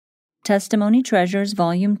Testimony Treasures,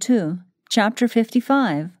 Volume 2, Chapter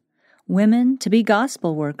 55, Women to be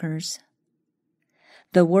Gospel Workers.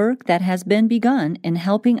 The work that has been begun in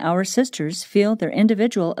helping our sisters feel their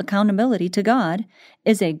individual accountability to God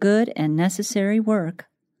is a good and necessary work.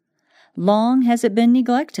 Long has it been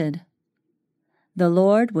neglected. The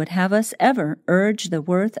Lord would have us ever urge the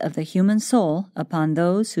worth of the human soul upon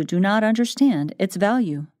those who do not understand its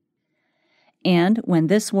value. And when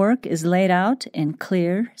this work is laid out in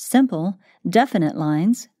clear, simple, definite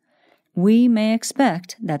lines, we may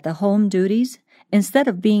expect that the home duties, instead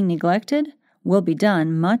of being neglected, will be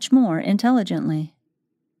done much more intelligently.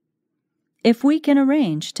 If we can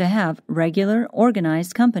arrange to have regular,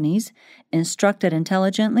 organized companies instructed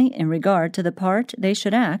intelligently in regard to the part they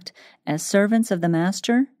should act as servants of the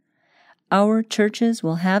Master, our churches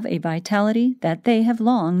will have a vitality that they have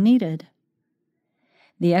long needed.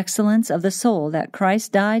 The excellence of the soul that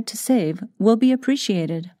Christ died to save will be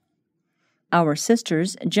appreciated. Our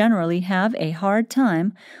sisters generally have a hard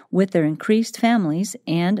time with their increased families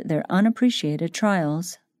and their unappreciated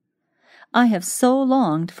trials. I have so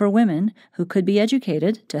longed for women who could be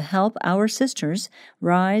educated to help our sisters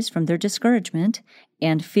rise from their discouragement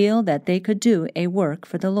and feel that they could do a work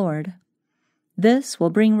for the Lord. This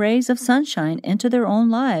will bring rays of sunshine into their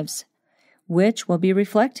own lives, which will be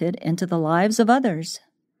reflected into the lives of others.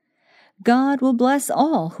 God will bless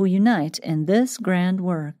all who unite in this grand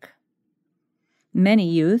work. Many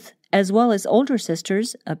youth, as well as older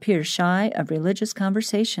sisters, appear shy of religious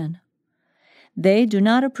conversation. They do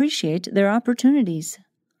not appreciate their opportunities.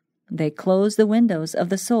 They close the windows of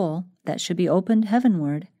the soul that should be opened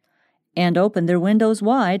heavenward, and open their windows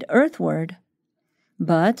wide earthward.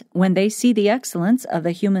 But when they see the excellence of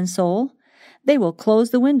the human soul, they will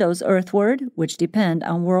close the windows earthward, which depend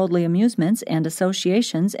on worldly amusements and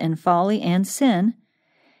associations and folly and sin,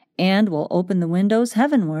 and will open the windows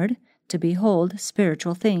heavenward to behold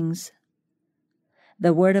spiritual things.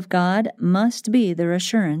 The Word of God must be their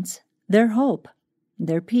assurance, their hope,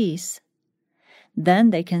 their peace.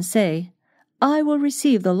 Then they can say, "I will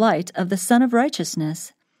receive the light of the Sun of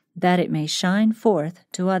Righteousness, that it may shine forth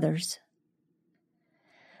to others."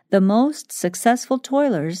 The most successful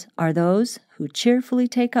toilers are those who cheerfully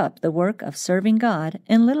take up the work of serving God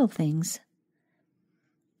in little things.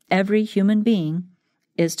 Every human being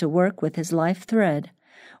is to work with his life thread,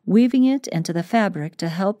 weaving it into the fabric to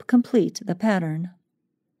help complete the pattern.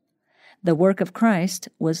 The work of Christ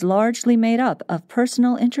was largely made up of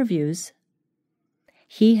personal interviews.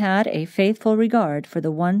 He had a faithful regard for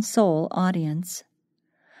the one soul audience.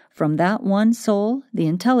 From that one soul, the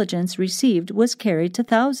intelligence received was carried to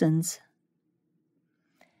thousands.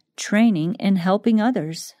 Training in helping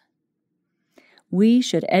others. We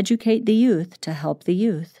should educate the youth to help the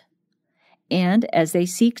youth. And as they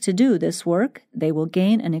seek to do this work, they will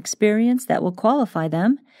gain an experience that will qualify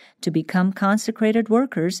them to become consecrated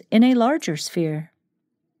workers in a larger sphere.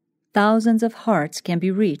 Thousands of hearts can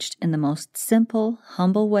be reached in the most simple,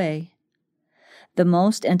 humble way. The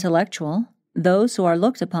most intellectual, those who are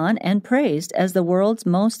looked upon and praised as the world's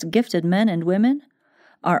most gifted men and women,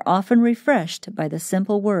 are often refreshed by the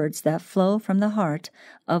simple words that flow from the heart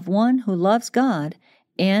of one who loves God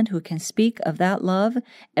and who can speak of that love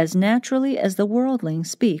as naturally as the worldling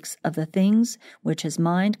speaks of the things which his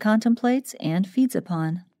mind contemplates and feeds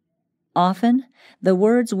upon. Often, the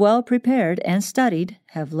words well prepared and studied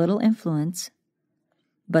have little influence.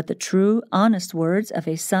 But the true, honest words of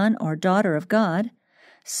a son or daughter of God,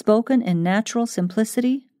 spoken in natural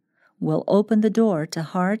simplicity, will open the door to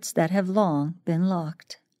hearts that have long been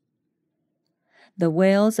locked. The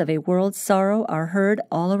wails of a world's sorrow are heard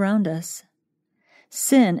all around us.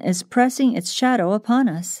 Sin is pressing its shadow upon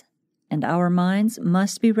us, and our minds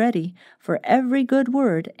must be ready for every good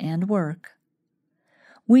word and work.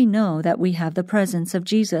 We know that we have the presence of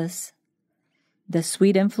Jesus. The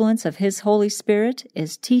sweet influence of His Holy Spirit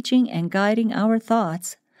is teaching and guiding our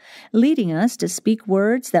thoughts, leading us to speak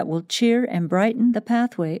words that will cheer and brighten the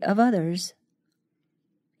pathway of others.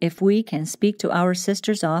 If we can speak to our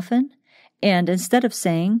sisters often, and instead of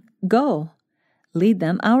saying, "Go," lead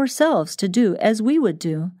them ourselves to do as we would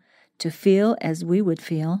do, to feel as we would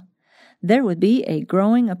feel, there would be a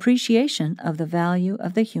growing appreciation of the value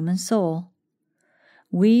of the human soul.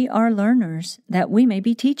 We are learners, that we may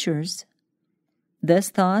be teachers. This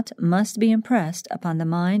thought must be impressed upon the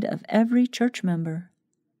mind of every church member.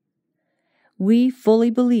 We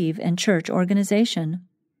fully believe in church organization,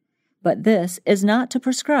 but this is not to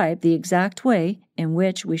prescribe the exact way in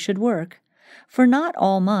which we should work, for not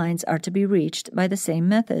all minds are to be reached by the same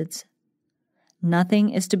methods. Nothing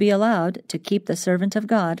is to be allowed to keep the servant of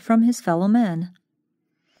God from his fellow men.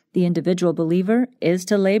 The individual believer is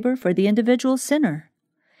to labor for the individual sinner.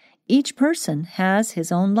 Each person has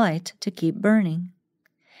his own light to keep burning.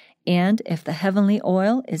 And if the heavenly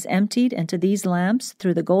oil is emptied into these lamps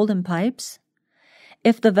through the golden pipes,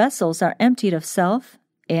 if the vessels are emptied of self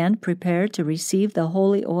and prepared to receive the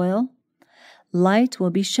holy oil, light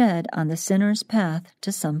will be shed on the sinner's path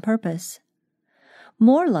to some purpose.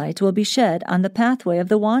 More light will be shed on the pathway of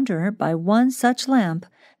the wanderer by one such lamp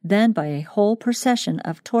than by a whole procession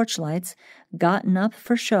of torchlights gotten up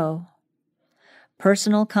for show.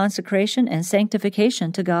 Personal consecration and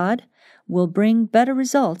sanctification to God will bring better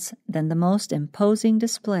results than the most imposing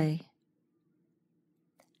display.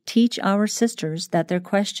 Teach our sisters that their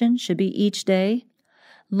question should be each day,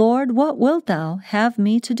 "Lord, what wilt Thou have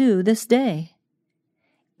me to do this day?"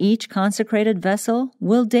 Each consecrated vessel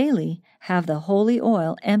will daily have the holy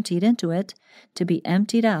oil emptied into it to be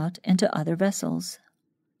emptied out into other vessels.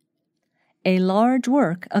 A large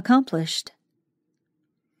work accomplished.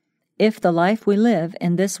 If the life we live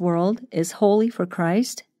in this world is wholly for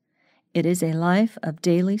Christ, it is a life of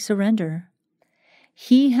daily surrender.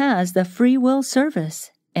 He has the free will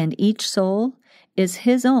service, and each soul is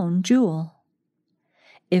His own jewel.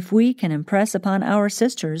 If we can impress upon our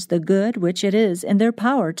sisters the good which it is in their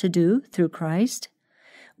power to do through Christ,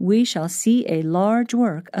 we shall see a large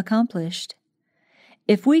work accomplished.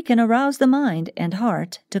 If we can arouse the mind and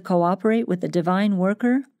heart to cooperate with the divine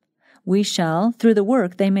worker, we shall, through the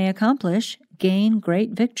work they may accomplish, gain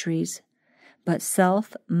great victories. But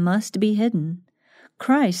self must be hidden.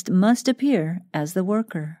 Christ must appear as the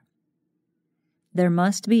worker. There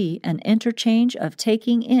must be an interchange of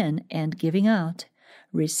taking in and giving out,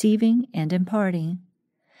 receiving and imparting.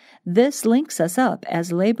 This links us up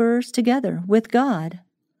as laborers together with God.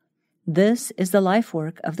 This is the life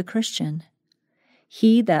work of the Christian.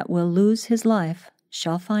 He that will lose his life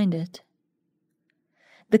shall find it.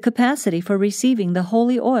 The capacity for receiving the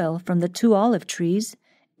holy oil from the 2 olive trees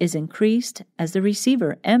is increased as the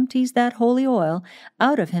receiver empties that holy oil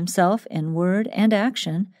out of himself in word and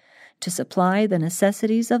action to supply the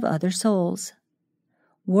necessities of other souls.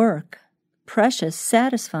 Work, precious,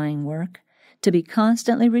 satisfying work, to be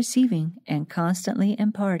constantly receiving and constantly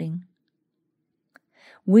imparting.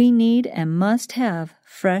 We need and must have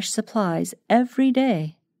fresh supplies every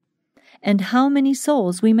day, and how many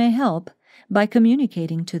souls we may help by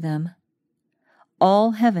communicating to them.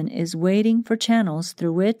 All heaven is waiting for channels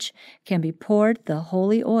through which can be poured the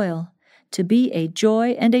holy oil, to be a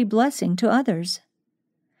joy and a blessing to others.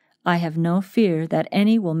 I have no fear that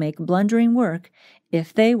any will make blundering work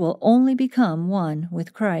if they will only become one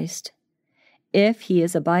with Christ. If He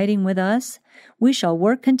is abiding with us, we shall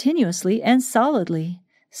work continuously and solidly,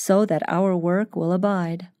 so that our work will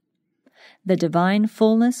abide. The divine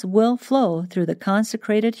fullness will flow through the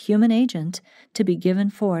consecrated human agent to be given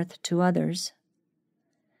forth to others.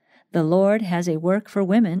 The Lord has a work for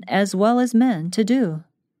women as well as men to do.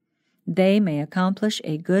 They may accomplish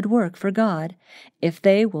a good work for God if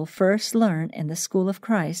they will first learn in the school of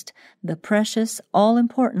Christ the precious,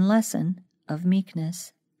 all-important lesson of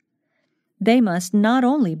meekness. They must not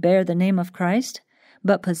only bear the name of Christ,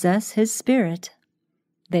 but possess His Spirit.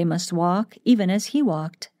 They must walk even as He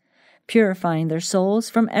walked, purifying their souls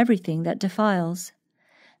from everything that defiles.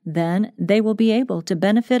 Then they will be able to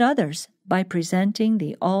benefit others by presenting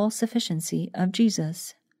the all-sufficiency of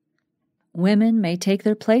Jesus. Women may take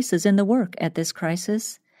their places in the work at this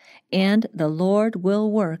crisis, and the Lord will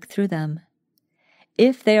work through them.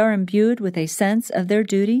 If they are imbued with a sense of their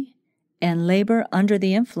duty and labor under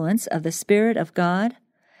the influence of the Spirit of God,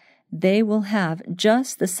 they will have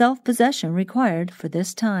just the self-possession required for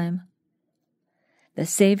this time. The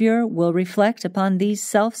Savior will reflect upon these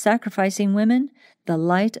self-sacrificing women the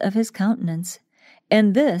light of His countenance,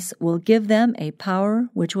 and this will give them a power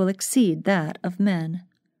which will exceed that of men.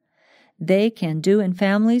 They can do in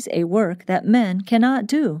families a work that men cannot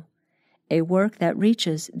do, a work that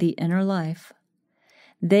reaches the inner life.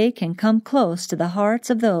 They can come close to the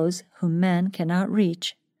hearts of those whom men cannot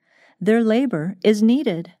reach. Their labor is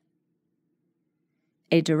needed.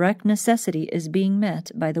 A direct necessity is being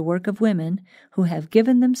met by the work of women who have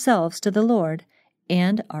given themselves to the Lord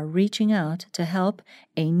and are reaching out to help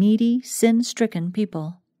a needy, sin-stricken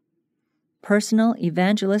people. Personal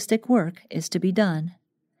evangelistic work is to be done.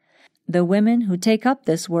 The women who take up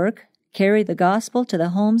this work carry the gospel to the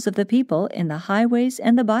homes of the people in the highways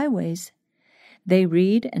and the byways. They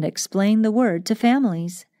read and explain the word to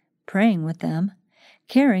families, praying with them,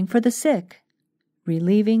 caring for the sick,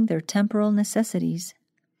 relieving their temporal necessities.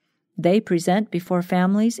 They present before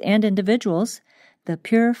families and individuals the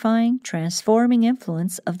purifying, transforming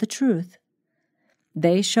influence of the truth.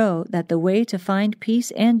 They show that the way to find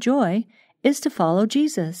peace and joy is to follow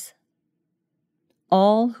Jesus.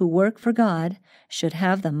 All who work for God should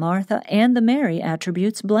have the Martha and the Mary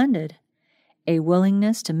attributes blended, a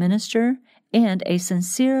willingness to minister and a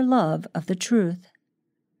sincere love of the truth.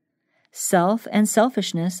 Self and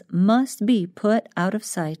selfishness must be put out of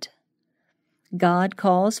sight. God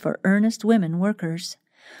calls for earnest women workers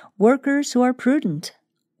who are prudent,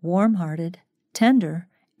 warm-hearted, tender,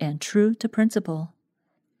 and true to principle.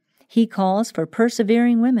 He calls for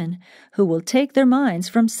persevering women who will take their minds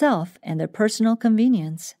from self and their personal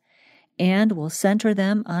convenience, and will center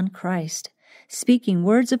them on Christ, speaking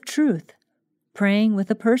words of truth, praying with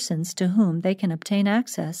the persons to whom they can obtain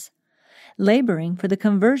access, laboring for the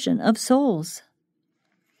conversion of souls.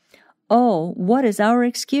 Oh, what is our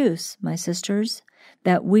excuse, my sisters,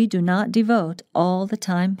 that we do not devote all the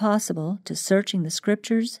time possible to searching the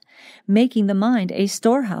Scriptures, making the mind a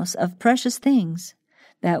storehouse of precious things,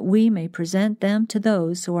 that we may present them to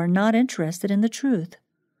those who are not interested in the truth?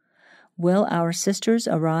 Will our sisters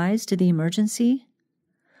arise to the emergency?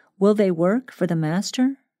 Will they work for the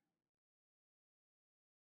Master?